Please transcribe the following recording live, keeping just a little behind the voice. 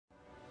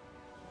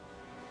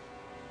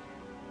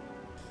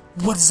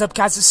What is up,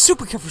 guys? It's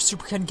Super Ken for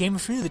Super Ken Gamer.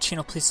 If you're new to the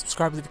channel, please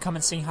subscribe, leave a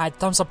comment saying hi,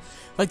 thumbs up,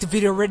 like the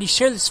video already,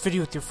 share this video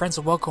with your friends,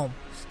 and welcome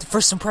to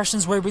First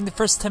Impressions, where I bring the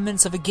first 10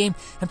 minutes of a game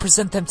and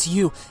present them to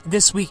you. And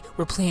this week,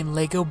 we're playing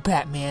Lego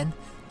Batman,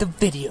 the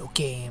video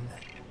game.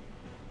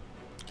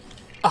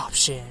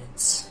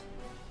 Options.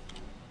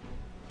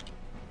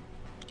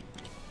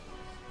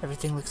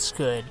 Everything looks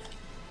good.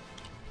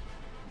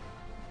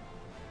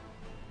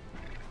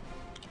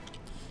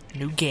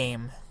 New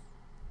game.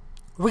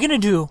 We're gonna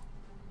do...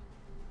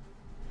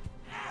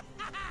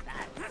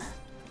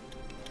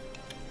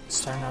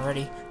 Starting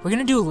already. We're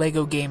gonna do a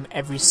Lego game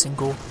every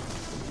single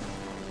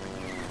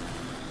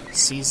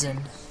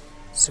season,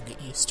 so get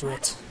used to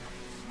it.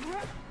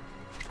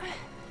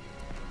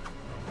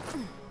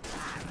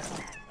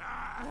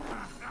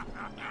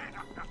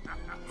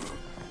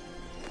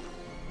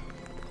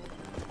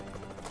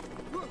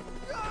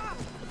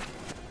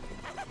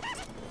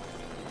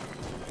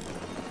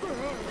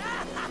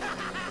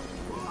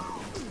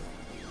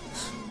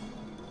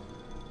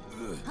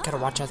 Gotta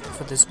watch out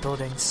for those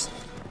buildings.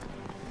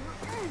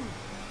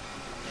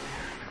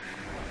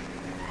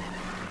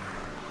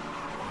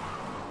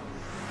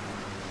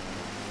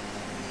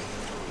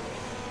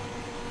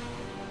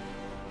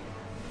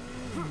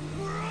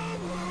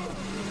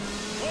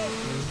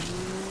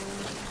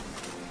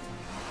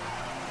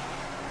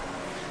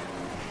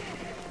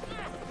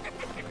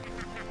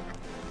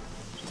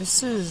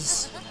 This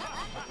is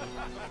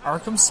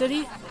Arkham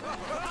City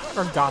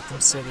or Gotham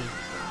City?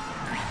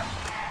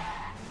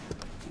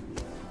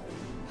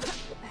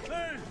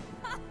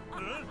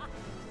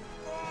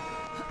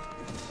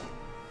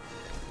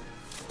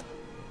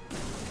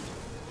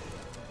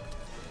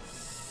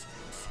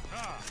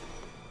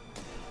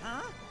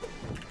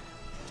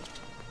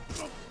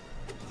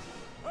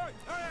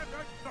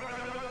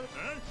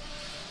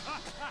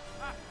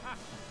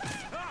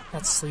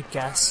 That's sleep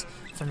gas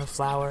from the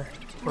flower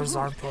or his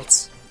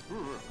armpits.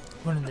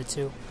 One of the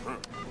two.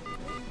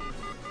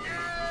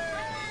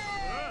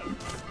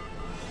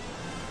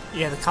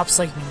 Yeah, the cops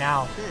like me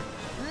now.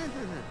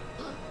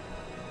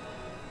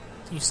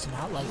 They used to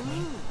not like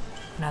me.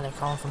 Now they're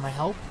calling for my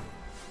help.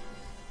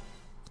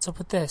 What's up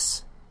with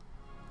this?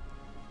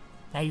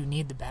 Now you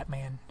need the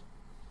Batman.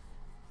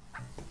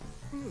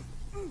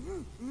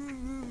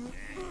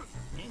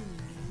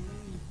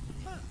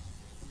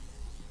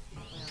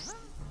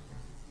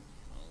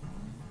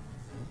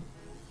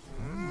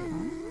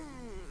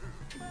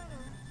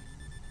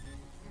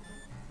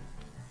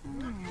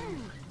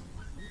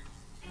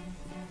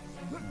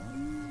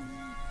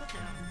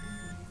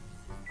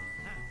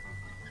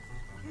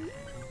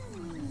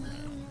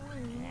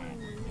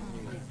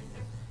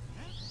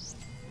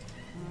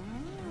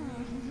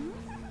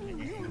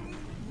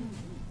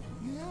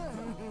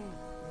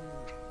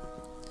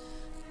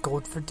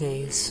 Gold for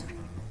days.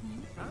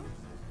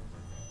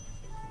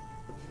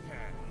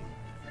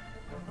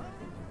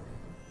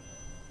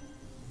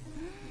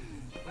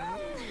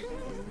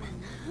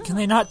 Can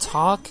they not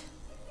talk?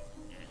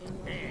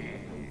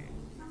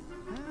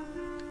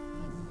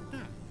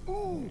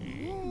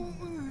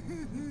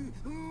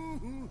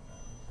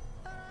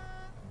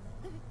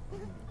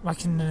 Why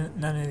can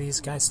none of these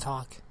guys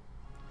talk?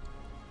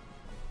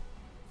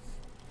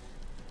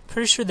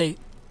 Pretty sure they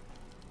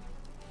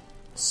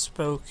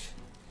spoke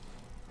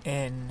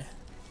in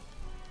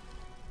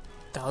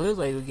the other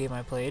Lego game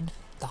I played,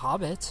 The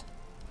Hobbit.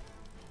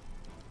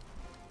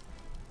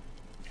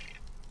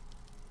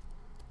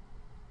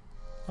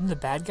 I'm the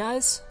bad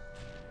guys?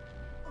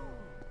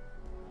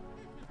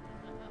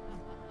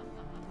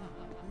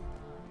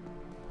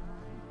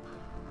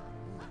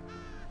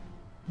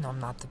 No, I'm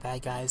not the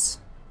bad guys.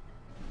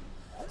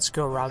 Let's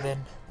go,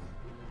 Robin.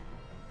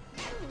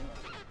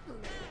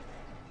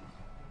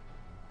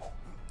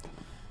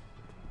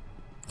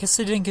 Guess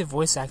they didn't get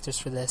voice actors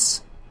for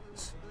this.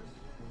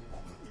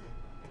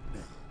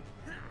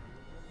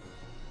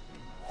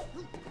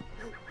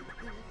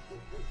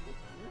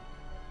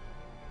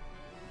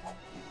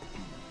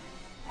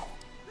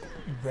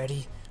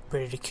 Ready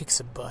to kick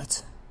some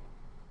butt.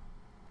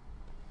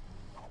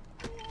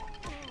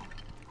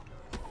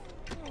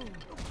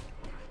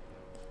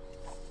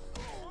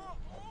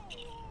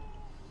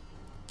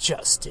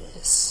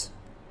 Justice.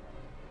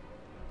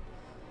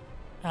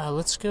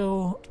 Let's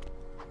go.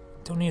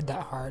 Don't need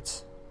that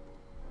heart.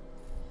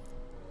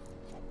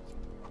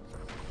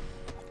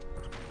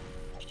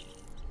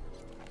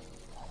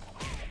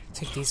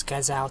 Take these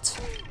guys out.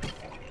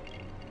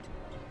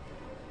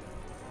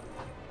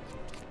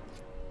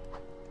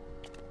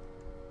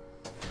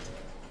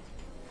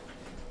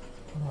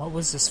 What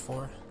was this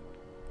for?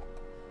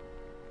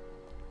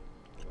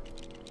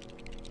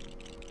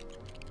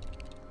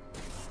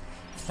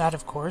 That,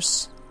 of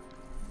course.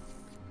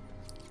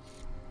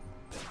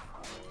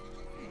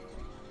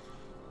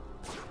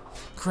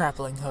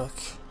 Grappling hook.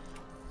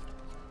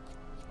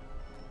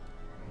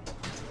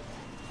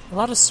 A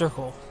lot of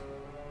circle.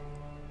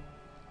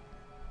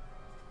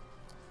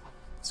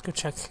 Let's go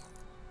check.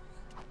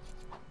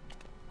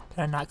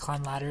 Can I not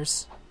climb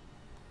ladders?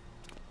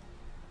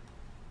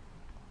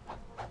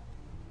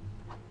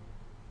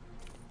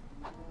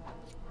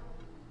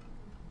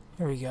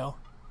 Here we go.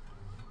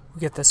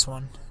 We get this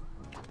one.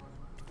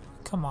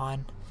 Come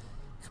on.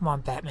 Come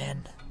on,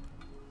 Batman.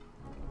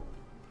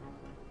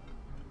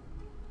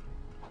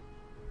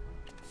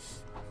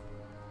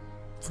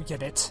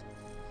 Forget it.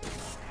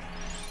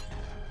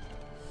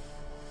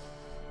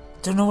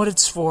 Don't know what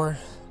it's for.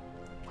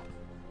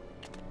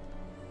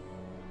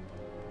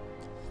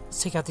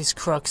 Let's take out these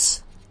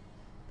crooks.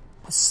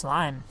 The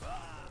slime.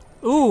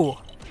 Ooh!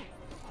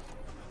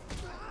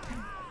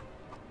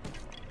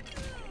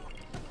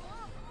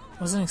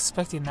 Wasn't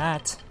expecting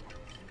that.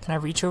 Can I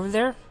reach over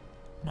there?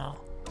 No.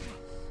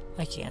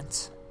 I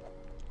can't.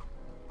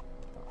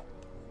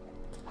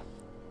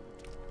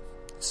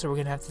 So we're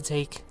gonna have to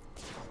take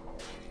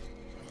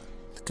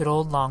the good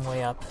old long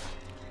way up.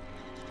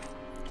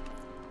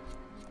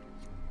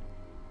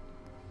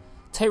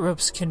 Tight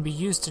ropes can be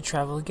used to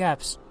travel the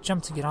gaps.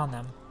 Jump to get on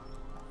them.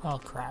 Oh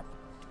crap.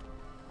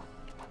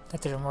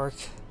 That didn't work.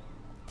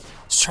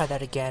 Let's try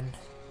that again.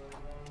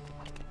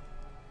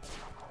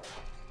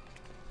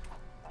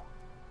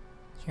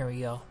 Here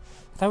we go.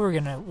 I thought we were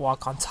gonna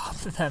walk on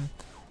top of them.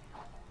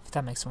 If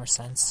that makes more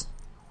sense.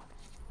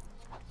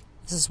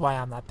 This is why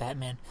I'm not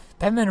Batman.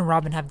 Batman and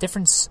Robin have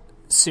different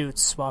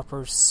suits,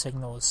 swappers,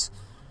 signals.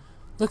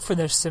 Look for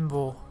their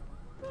symbol.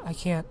 I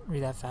can't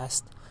read that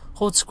fast.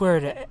 Hold square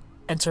to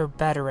enter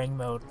batarang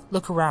mode.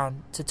 Look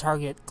around to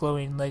target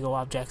glowing Lego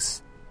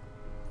objects.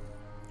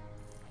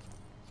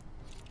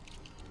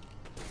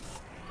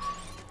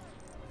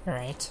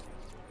 Alright.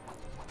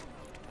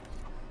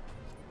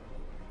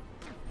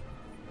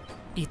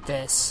 Eat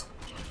this.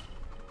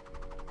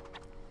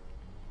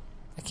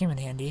 That came in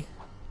handy.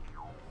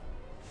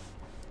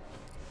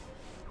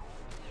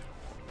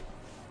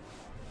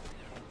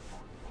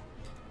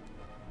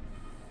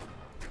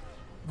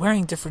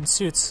 Wearing different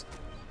suits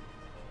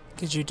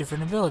gives you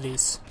different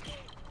abilities.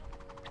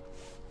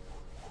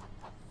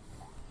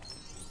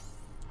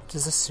 What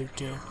does this suit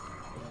do?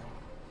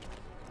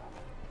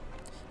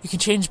 You can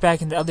change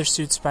back into other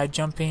suits by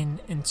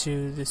jumping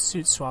into the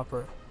suit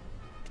swapper.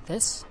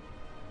 This?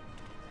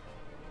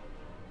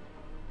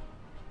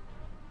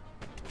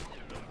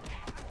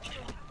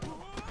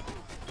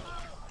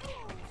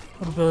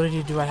 What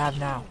ability do I have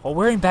now? While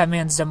wearing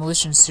Batman's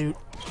demolition suit,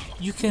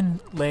 you can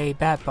lay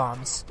bat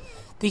bombs.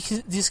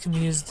 These can be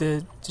used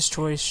to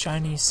destroy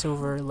shiny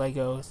silver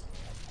Legos.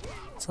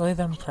 To lay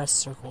them, press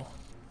circle.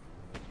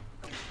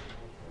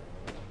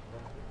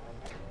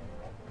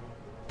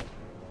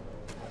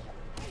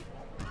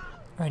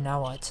 Alright,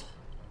 now what?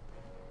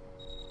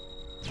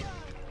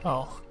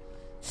 Oh.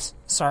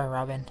 Sorry,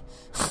 Robin.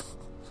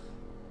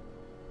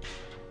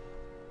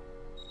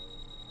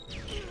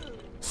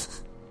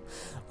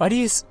 Why do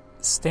you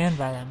stand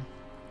by them?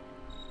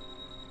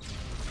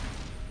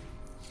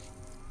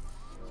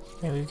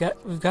 Yeah,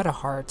 we've got a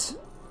heart.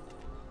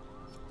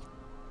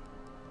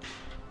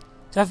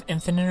 Do I have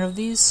infinite of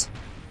these?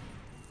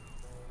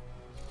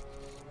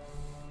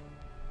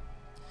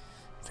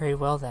 Very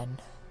well then.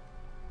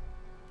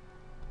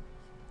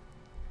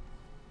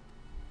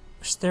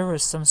 Wish there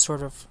was some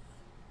sort of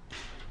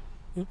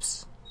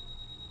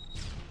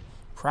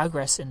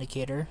progress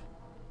indicator.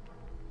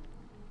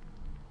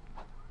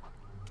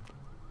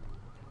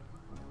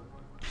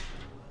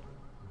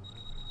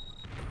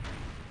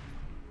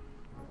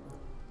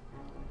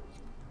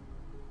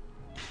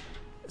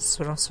 This is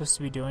what I'm supposed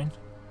to be doing.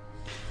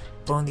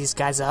 Blowing these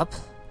guys up.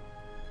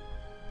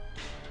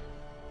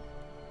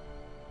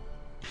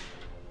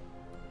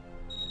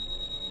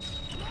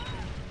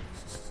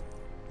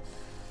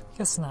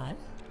 Guess not.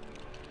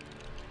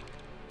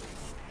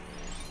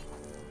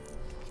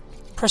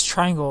 Press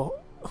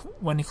triangle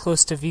when you're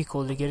close to a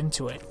vehicle to get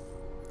into it.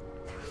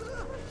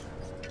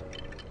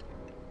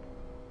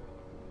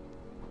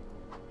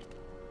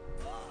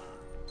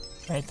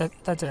 Right,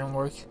 that didn't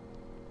work.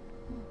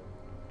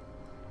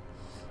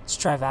 Let's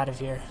drive out of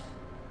here.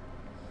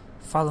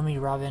 Follow me,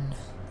 Robin.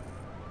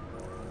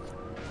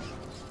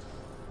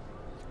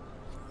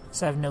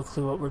 So I have no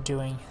clue what we're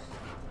doing.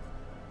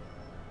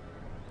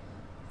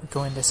 We're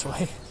going this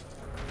way.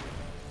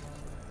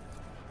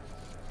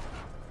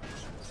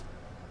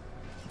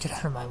 Get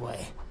out of my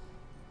way.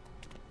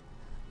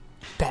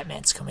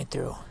 Batman's coming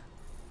through.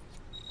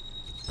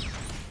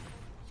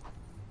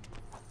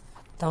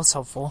 That was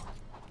helpful.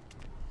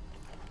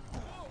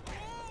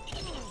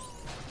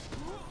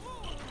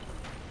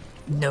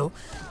 No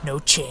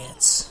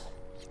chance.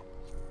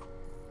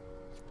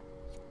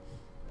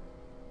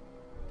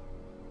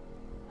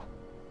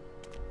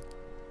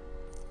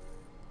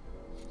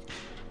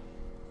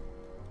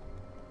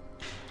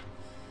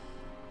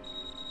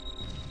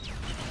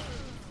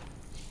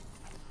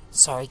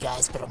 Sorry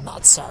guys, but I'm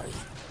not sorry.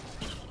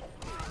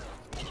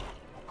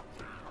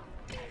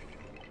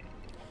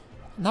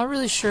 Not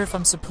really sure if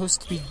I'm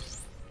supposed to be...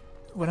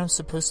 what I'm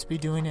supposed to be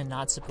doing and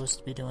not supposed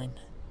to be doing.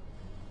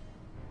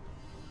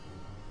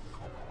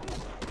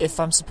 If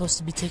I'm supposed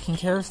to be taking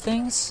care of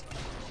things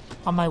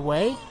on my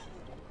way,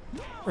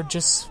 or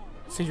just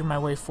figure my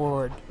way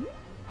forward.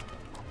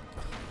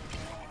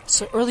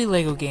 So early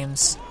Lego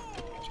games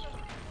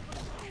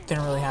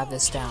didn't really have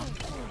this down.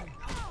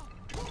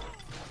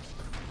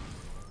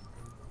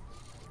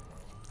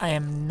 I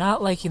am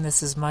not liking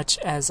this as much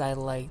as I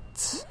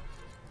liked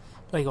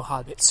Lego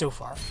Hobbit so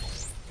far.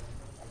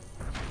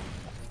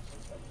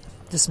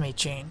 This may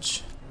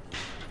change.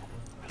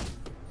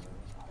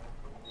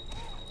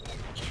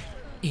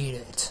 Eat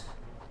it.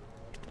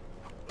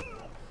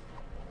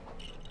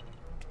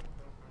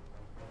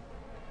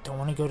 Don't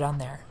want to go down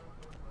there.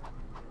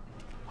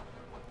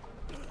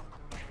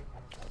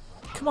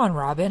 Come on,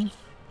 Robin.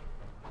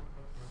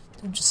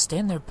 Don't just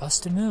stand there,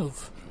 bust a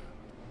move.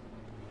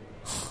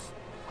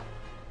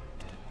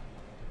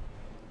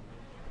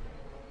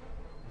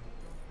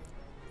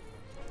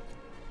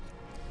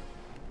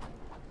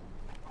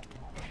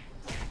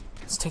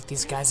 Let's take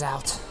these guys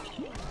out.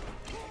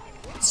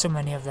 So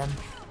many of them.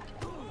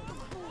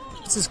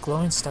 What's this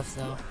glowing stuff,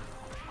 though?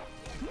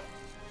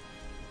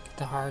 Get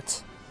the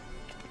heart.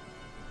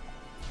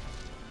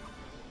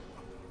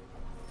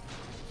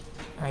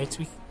 Alright,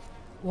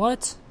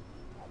 what?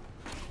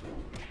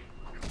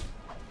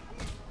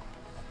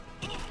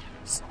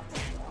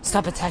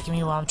 Stop attacking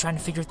me while I'm trying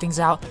to figure things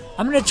out.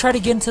 I'm gonna try to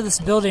get into this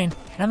building,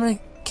 and I'm gonna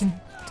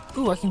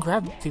ooh, I can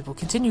grab people.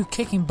 Continue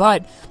kicking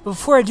butt. But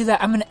before I do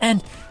that, I'm gonna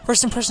end.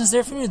 First impressions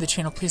there. If you're new to the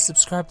channel, please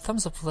subscribe,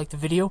 thumbs up if you like the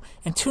video,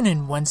 and tune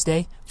in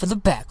Wednesday for the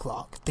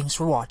backlog. Thanks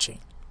for watching.